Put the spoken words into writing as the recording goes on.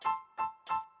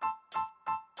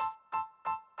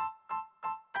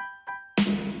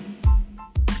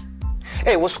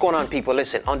Hey, what's going on, people?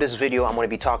 Listen, on this video, I'm going to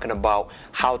be talking about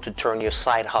how to turn your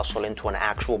side hustle into an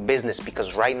actual business,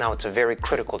 because right now it's a very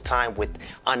critical time with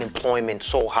unemployment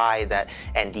so high that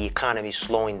and the economy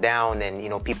slowing down,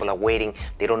 and people are waiting.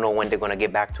 They don't know when they're going to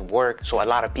get back to work. So a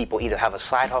lot of people either have a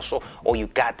side hustle or you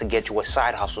got to get you a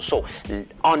side hustle. So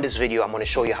on this video, I'm going to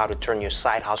show you how to turn your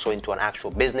side hustle into an actual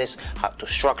business, how to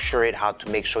structure it, how to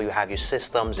make sure you have your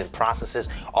systems and processes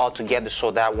all together,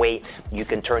 so that way you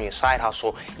can turn your side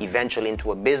hustle eventually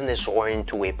into a business or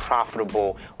into a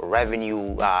profitable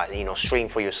revenue stream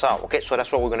for yourself. Okay, so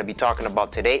that's what we're going to be talking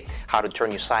about today, how to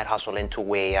turn your side hustle into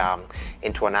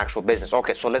an actual business.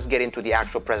 Okay, so let's get into the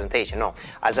actual presentation. Now,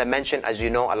 as I mentioned, as you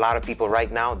know, a lot of people right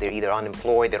now, they're either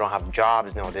unemployed, they don't have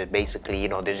jobs, they're basically,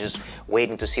 they're just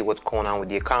waiting to see what's going on with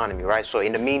the economy, right? So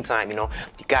in the meantime, you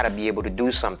got to be able to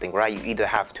do something, right? You either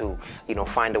have to,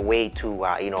 find a way to,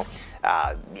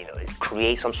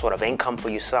 create some sort of income for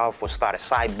yourself, or start a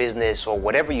side business, or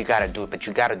whatever you got to do. But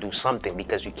you got to do something,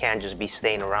 because you can't just be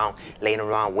laying around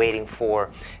waiting for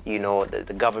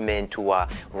the government to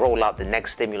roll out the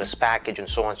next stimulus package and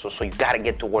so on. So you got to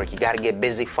get to work. You got to get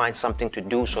busy, find something to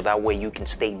do, so that way you can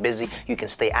stay busy, you can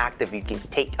stay active, you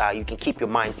can keep your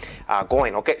mind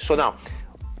going. Okay, so now,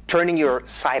 turning your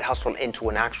side hustle into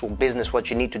an actual business, what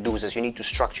you need to do is you need to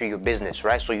structure your business,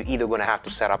 right? So you're either going to have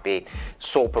to set up a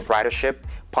sole proprietorship,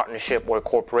 partnership, or a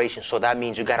corporation. So that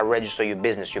means you got to register your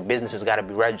business. Your business has got to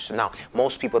be registered. Now,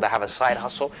 most people that have a side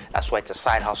hustle, that's why it's a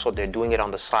side hustle. They're doing it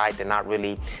on the side. They're not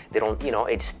really,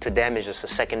 it's to them, it's just a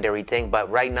secondary thing. But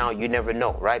right now, you never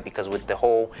know, right? Because with the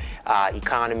whole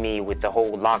economy, with the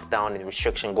whole lockdown and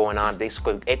restriction going on,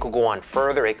 it could go on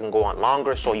further. It can go on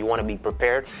longer. So you want to be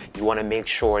prepared. You want to make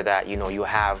sure that, you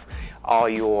have all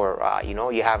your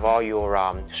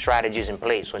strategies in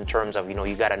place. So in terms of,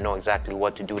 you got to know exactly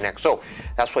what to do next. So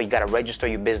that's why you got to register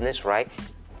your business, right?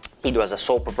 Either as a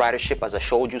sole proprietorship, as I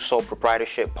showed you, sole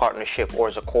proprietorship, partnership, or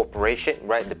as a corporation,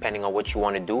 right? Depending on what you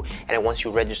want to do. And then once you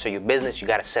register your business, you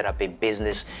got to set up a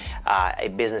business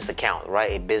account,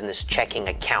 right? A business checking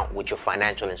account with your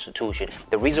financial institution.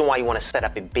 The reason why you want to set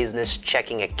up a business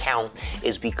checking account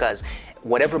is because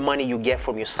whatever money you get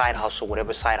from your side hustle,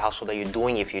 whatever side hustle that you're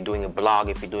doing, if you're doing a blog,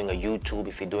 if you're doing a YouTube,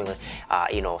 if you're doing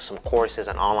some courses,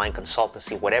 an online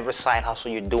consultancy, whatever side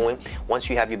hustle you're doing, once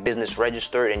you have your business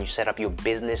registered and you set up your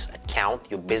business account,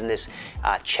 your business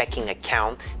checking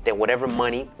account, then whatever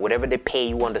money, whatever they pay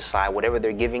you on the side, whatever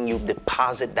they're giving you,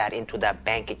 deposit that into that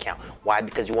bank account. Why?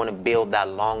 Because you want to build that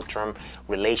long-term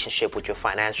relationship with your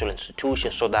financial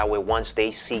institution, so that way once they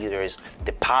see there's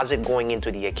deposit going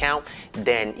into the account,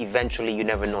 then eventually, you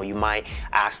never know, you might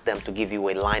ask them to give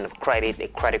you a line of credit, a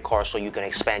credit card, so you can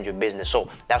expand your business. So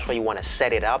that's why you want to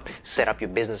set up your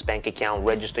business bank account,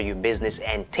 register your business,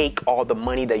 and take all the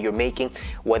money that you're making,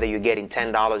 whether you're getting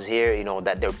 $10 here,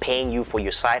 that they're paying you for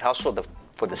your side hustle,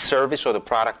 for the service or the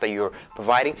product that you're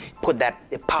providing,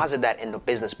 deposit that in the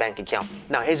business bank account.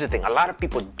 Now, here's the thing. A lot of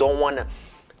people don't want to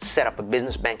set up a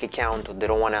business bank account, or they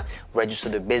don't want to register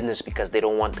their business because they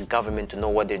don't want the government to know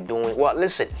what they're doing. Well,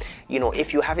 listen,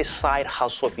 if you have a side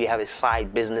hustle, if you have a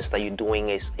side business that you're doing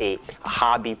as a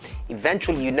hobby,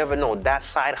 eventually, you never know, that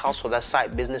side hustle, that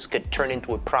side business could turn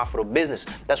into a profitable business.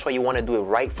 That's why you want to do it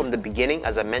right from the beginning,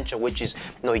 as I mentioned, which is,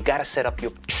 you got to set up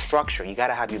your structure. You got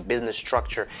to have your business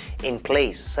structure in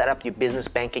place. Set up your business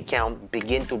bank account,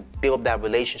 begin to build that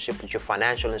relationship with your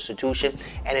financial institution,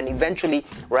 and then eventually,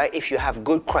 right, if you have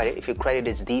good credit, if your credit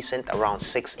is decent, around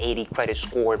 680 credit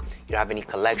score, you don't have any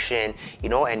collection,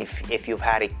 and if you've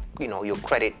had your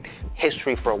credit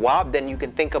history for a while, then you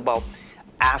can think about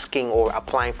asking or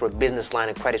applying for a business line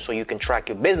of credit so you can track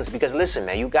your business. Because listen,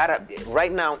 man,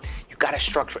 right now, you gotta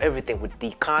structure everything. With the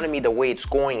economy the way it's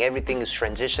going, everything is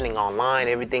transitioning online,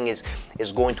 everything is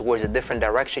going towards a different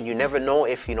direction. You never know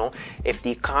if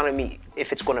the economy,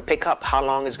 if it's going to pick up, how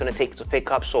long it's going to take to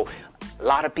pick up. So a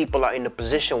lot of people are in a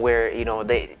position where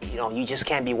you just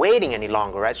can't be waiting any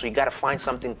longer, right? So you got to find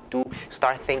something to do,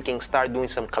 start thinking, start doing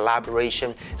some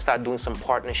collaboration, start doing some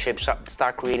partnerships,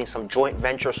 start creating some joint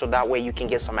ventures, so that way you can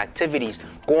get some activities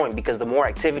going. Because the more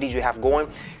activities you have going,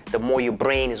 the more your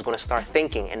brain is going to start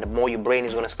thinking, and the more your brain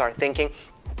is going to start thinking,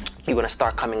 you're going to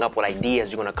start coming up with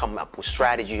ideas, you're going to come up with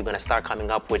strategy, you're going to start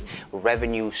coming up with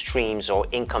revenue streams or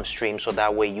income streams, so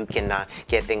that way you can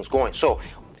get things going. So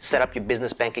set up your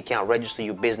business bank account, register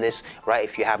your business, right?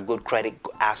 If you have good credit,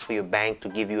 ask for your bank to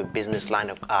give you a business line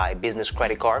of a business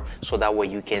credit card, so that way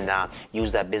you can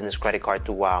use that business credit card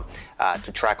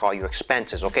to track all your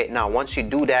expenses. Okay, now once you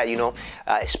do that,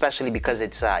 especially because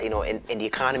it's in the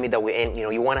economy that we're in,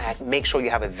 you want to make sure you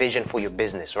have a vision for your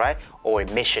business, right? Or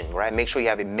a mission, right? Make sure you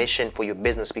have a mission for your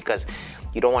business, because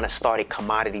you don't want to start a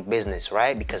commodity business,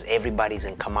 right? Because everybody's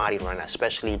in commodity right now,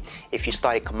 especially if you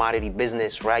start a commodity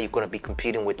business, right? You're going to be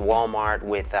competing with Walmart,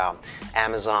 with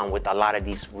Amazon, with a lot of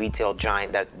these retail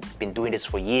giants that have been doing this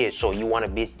for years. So you want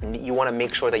to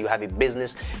make sure that you have a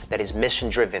business that is mission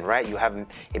driven, right? You have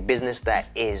a business that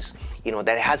is,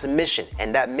 that has a mission,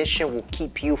 and that mission will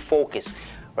keep you focused.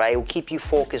 Right, it will keep you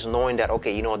focused, knowing that,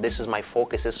 okay, this is my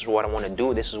focus, this is what I want to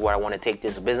do, this is where I want to take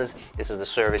this business, this is the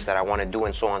service that I want to do,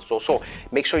 and so on. So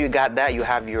make sure you got that. You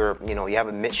have your, you have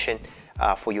a mission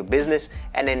for your business,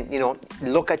 and then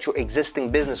look at your existing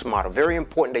business model. Very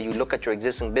important that you look at your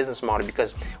existing business model,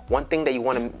 because one thing that you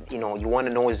want to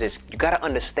know is this: you got to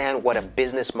understand what a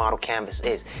business model canvas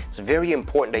is. It's very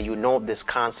important that you know this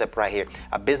concept right here.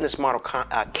 A business model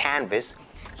canvas.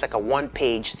 It's like a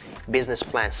one-page business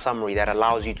plan summary that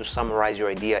allows you to summarize your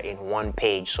idea in one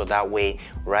page. So that way,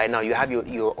 right now you have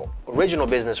your original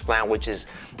business plan, which is,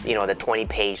 the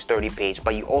 20-page, 30-page,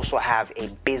 but you also have a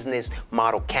business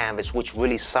model canvas, which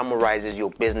really summarizes your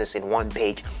business in one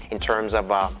page in terms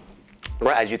of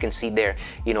right, as you can see there,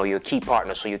 your key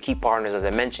partners. So your key partners, as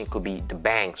I mentioned, could be the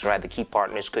banks, right? The key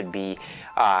partners could be,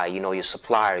 your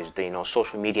suppliers, the,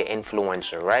 social media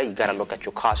influencer, right? You got to look at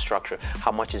your cost structure.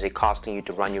 How much is it costing you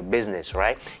to run your business,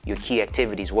 right? Your key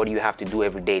activities. What do you have to do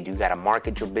every day? Do you got to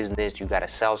market your business? Do you got to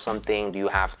sell something? Do you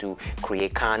have to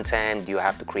create content? Do you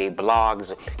have to create blogs?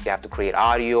 Do you have to create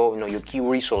audio? Your key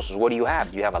resources. What do you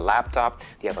have? Do you have a laptop? Do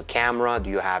you have a camera? Do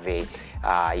you have a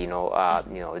what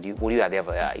do you have?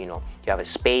 You have a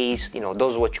space.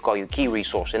 Those are what you call your key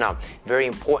resources. Now, very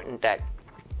important that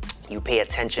you pay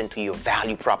attention to your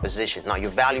value proposition. Now, your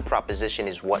value proposition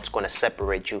is what's going to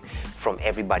separate you from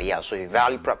everybody else. So your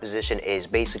value proposition is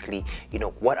basically,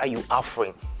 what are you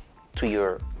offering to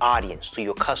your audience, to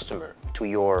your customer, to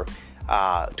your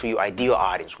ideal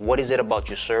audience? What is it about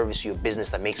your service, your business,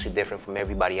 that makes you different from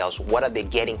everybody else? What are they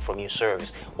getting from your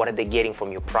service? What are they getting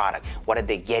from your product? What are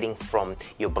they getting from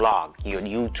your blog, your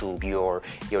YouTube,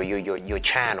 your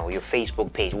channel, your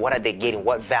Facebook page? What are they getting?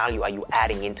 What value are you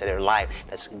adding into their life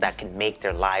that can make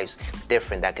their lives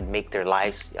different, that can make their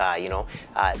lives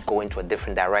go into a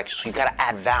different direction? So you got to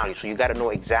add value. So you got to know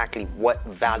exactly what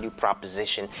value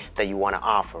proposition that you want to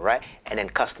offer, right? And then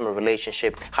customer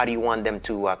relationship. How do you want them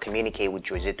to communicate with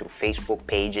you? Is it through Facebook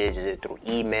pages? Is it through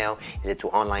email? Is it through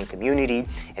online community?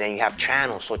 And then you have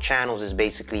channels. So channels is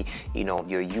basically,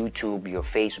 your YouTube, your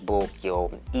Facebook, your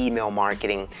email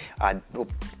marketing.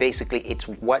 Basically, it's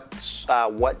what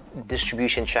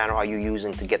distribution channel are you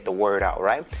using to get the word out,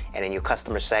 right? And then your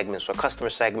customer segment. So customer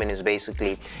segment is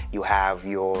basically, you have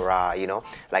your,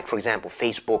 like for example,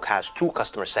 Facebook has two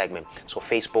customer segments. So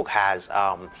Facebook has,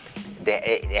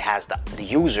 it has the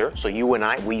user. So you and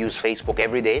I, we use Facebook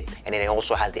every day. And then it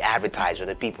also has the advertiser,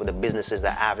 the people, the businesses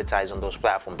that advertise on those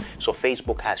platforms. So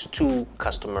Facebook has two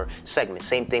customer segments.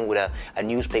 Same thing with a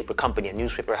newspaper company. A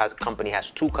newspaper company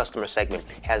has two customer segments.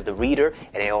 It has the reader,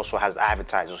 and it also has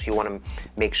advertisers. So you want to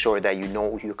make sure that you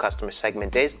know who your customer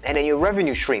segment is. And then your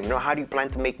revenue stream. How do you plan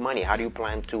to make money? How do you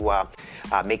plan to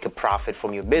make a profit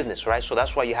from your business, right? So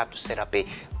that's why you have to set up a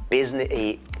business,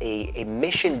 a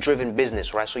mission-driven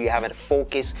business, right? So you have a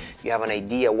focus, you have an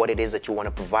idea what it is that you want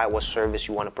to provide, what service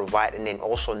you want to provide, and then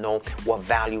also know what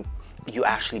value you're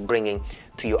actually bringing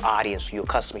to your audience, to your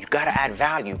customer. You got to add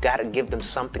value. You got to give them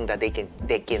something that they can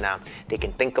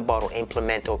think about or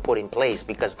implement or put in place,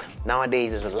 because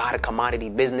nowadays there's a lot of commodity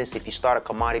business. If you start a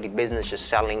commodity business just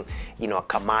selling, a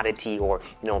commodity or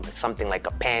something like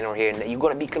a pen or here, you're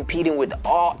going to be competing with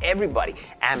everybody,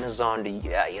 Amazon,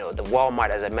 the Walmart,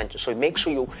 as I mentioned. So make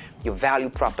sure your value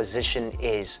proposition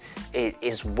is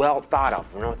well thought of.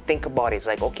 Think about it. It's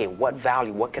like, okay, what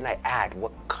value? What can I add?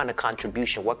 What kind of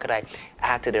contribution? What could I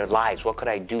add to their lives? What could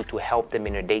I do to help them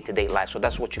in their day-to-day life? So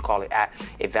that's what you call it,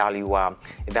 a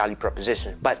value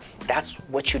proposition. But that's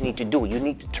what you need to do. You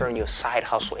need to turn your side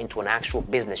hustle into an actual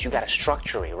business. You got to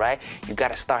structure it, right? You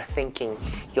got to start thinking,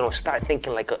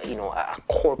 like a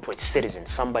corporate citizen,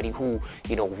 somebody who,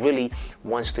 really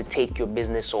wants to take your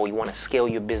business, or you want to scale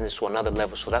your business to another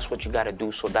level. So that's what you got to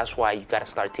do. So that's why you got to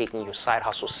start taking your side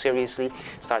hustle seriously,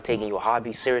 start taking your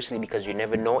hobby seriously, because you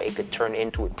never know, it could turn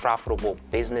into a profitable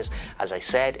business, as I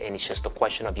said, and it's just a a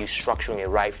question of you structuring it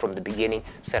right from the beginning.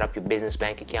 Set up your business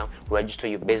bank account, register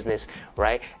your business,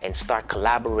 right? And start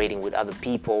collaborating with other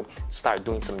people, start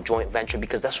doing some joint venture,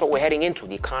 because that's what we're heading into.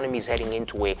 The economy is heading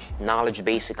into a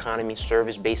knowledge-based economy,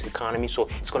 service-based economy. So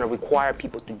it's going to require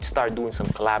people to start doing some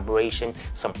collaboration,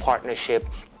 some partnership,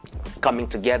 coming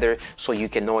together, so you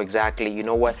can know exactly, you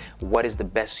know what is the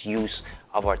best use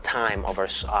of our time, of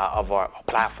our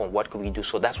platform. What can we do?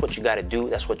 So that's what you got to do.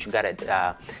 That's what you got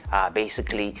to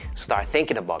basically start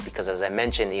thinking about, because as I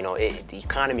mentioned, you know, the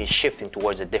economy is shifting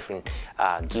towards a different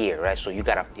gear, right? So you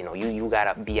gotta, you know, you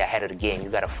gotta be ahead of the game. You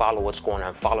gotta follow what's going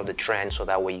on, follow the trend, so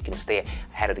that way you can stay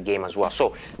ahead of the game as well.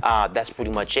 So that's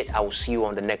pretty much it. I will see you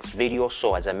on the next video.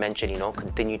 So as I mentioned, you know,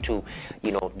 continue to,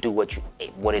 you know, do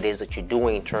what it is that you're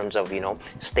doing in terms of, you know,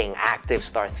 staying active,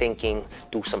 start thinking,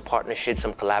 do some partnership,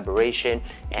 some collaboration,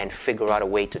 and figure out a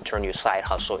way to turn your side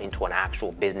hustle into an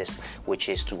actual business, which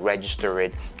is to register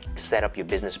it, set up your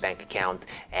business bank account,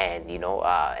 and, you know,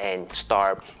 and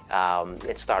start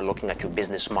looking at your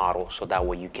business model, so that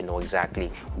way you can know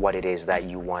exactly what it is that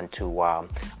you want to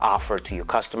offer to your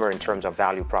customer in terms of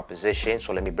value proposition.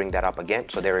 So let me bring that up again.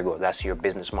 So there we go. That's your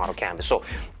business model canvas. So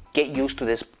get used to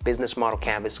this business model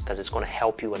canvas, because it's going to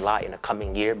help you a lot in the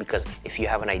coming year. Because if you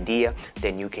have an idea,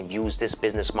 then you can use this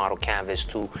business model canvas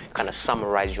to kind of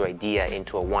summarize your idea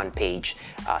into a one-page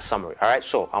summary. All right,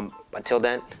 so until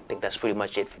then, I think that's pretty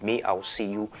much it for me. I will see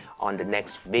you on the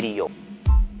next video.